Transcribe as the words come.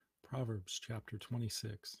Proverbs chapter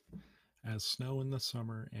 26. As snow in the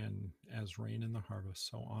summer and as rain in the harvest,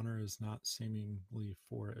 so honor is not seemingly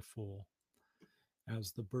for a fool.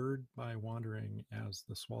 As the bird by wandering, as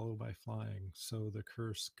the swallow by flying, so the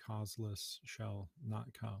curse causeless shall not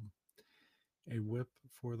come. A whip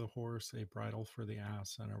for the horse, a bridle for the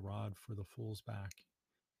ass, and a rod for the fool's back.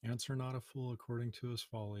 Answer not a fool according to his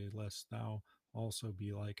folly, lest thou also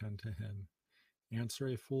be like unto him. Answer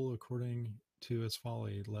a fool according to his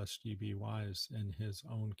folly, lest ye be wise in his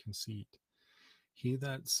own conceit. He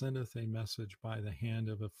that sendeth a message by the hand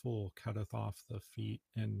of a fool cutteth off the feet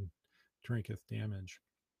and drinketh damage.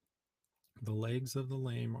 The legs of the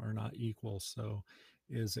lame are not equal, so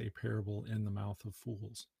is a parable in the mouth of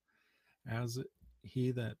fools. As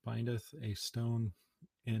he that bindeth a stone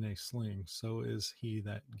in a sling, so is he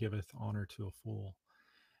that giveth honor to a fool.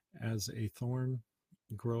 As a thorn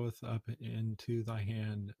groweth up into thy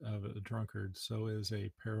hand of a drunkard, so is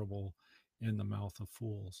a parable in the mouth of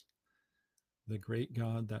fools. The great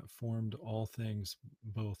God that formed all things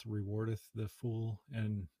both rewardeth the fool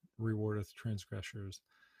and rewardeth transgressors.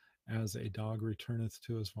 As a dog returneth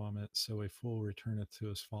to his vomit, so a fool returneth to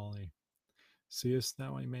his folly. Seest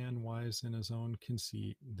thou a man wise in his own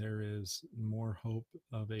conceit? There is more hope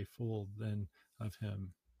of a fool than of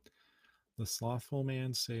him. The slothful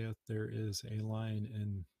man saith, there is a lion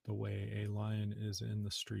in the way, a lion is in the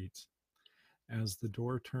streets. As the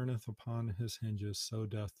door turneth upon his hinges, so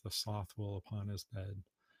doth the slothful upon his bed.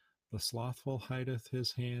 The slothful hideth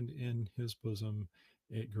his hand in his bosom,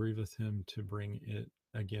 it grieveth him to bring it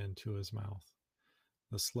again to his mouth.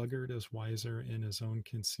 The sluggard is wiser in his own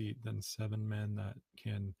conceit than 7 men that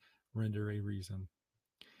can render a reason.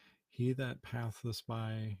 He that passeth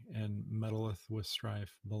by and meddleth with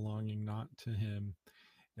strife, belonging not to him,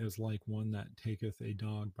 is like one that taketh a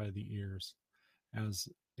dog by the ears. As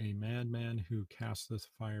a madman who casteth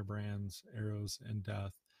firebrands, arrows, and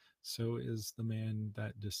death, so is the man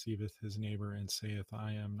that deceiveth his neighbor and saith,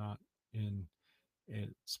 I am not in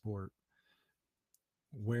it sport.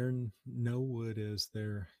 Where no wood is,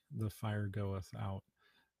 there the fire goeth out.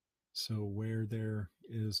 So where there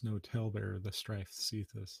is no talebearer, the strife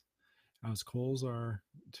ceaseth. As coals are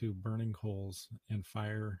to burning coals, and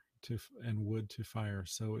fire to and wood to fire,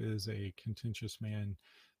 so is a contentious man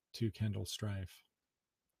to kindle strife.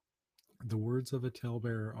 The words of a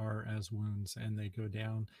talebearer are as wounds, and they go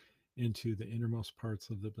down into the innermost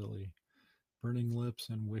parts of the belly. Burning lips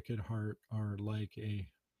and wicked heart are like a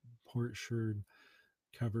potsherd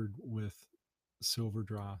covered with silver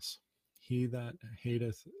dross. He that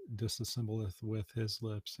hateth dissembleth with his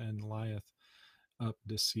lips, and lieth up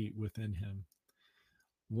deceit within him.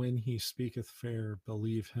 When he speaketh fair,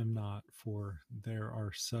 believe him not, for there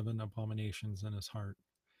are 7 abominations in his heart.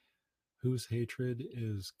 Whose hatred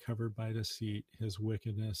is covered by deceit, his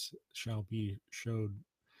wickedness shall be showed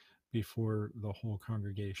before the whole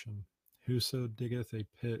congregation. Whoso diggeth a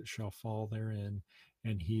pit shall fall therein,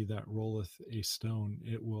 and he that rolleth a stone,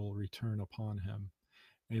 it will return upon him.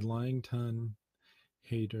 A lying tongue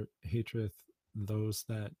hateth those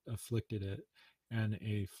that afflicted it, and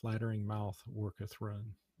a flattering mouth worketh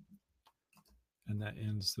ruin. And that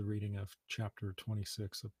ends the reading of chapter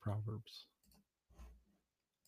 26 of Proverbs.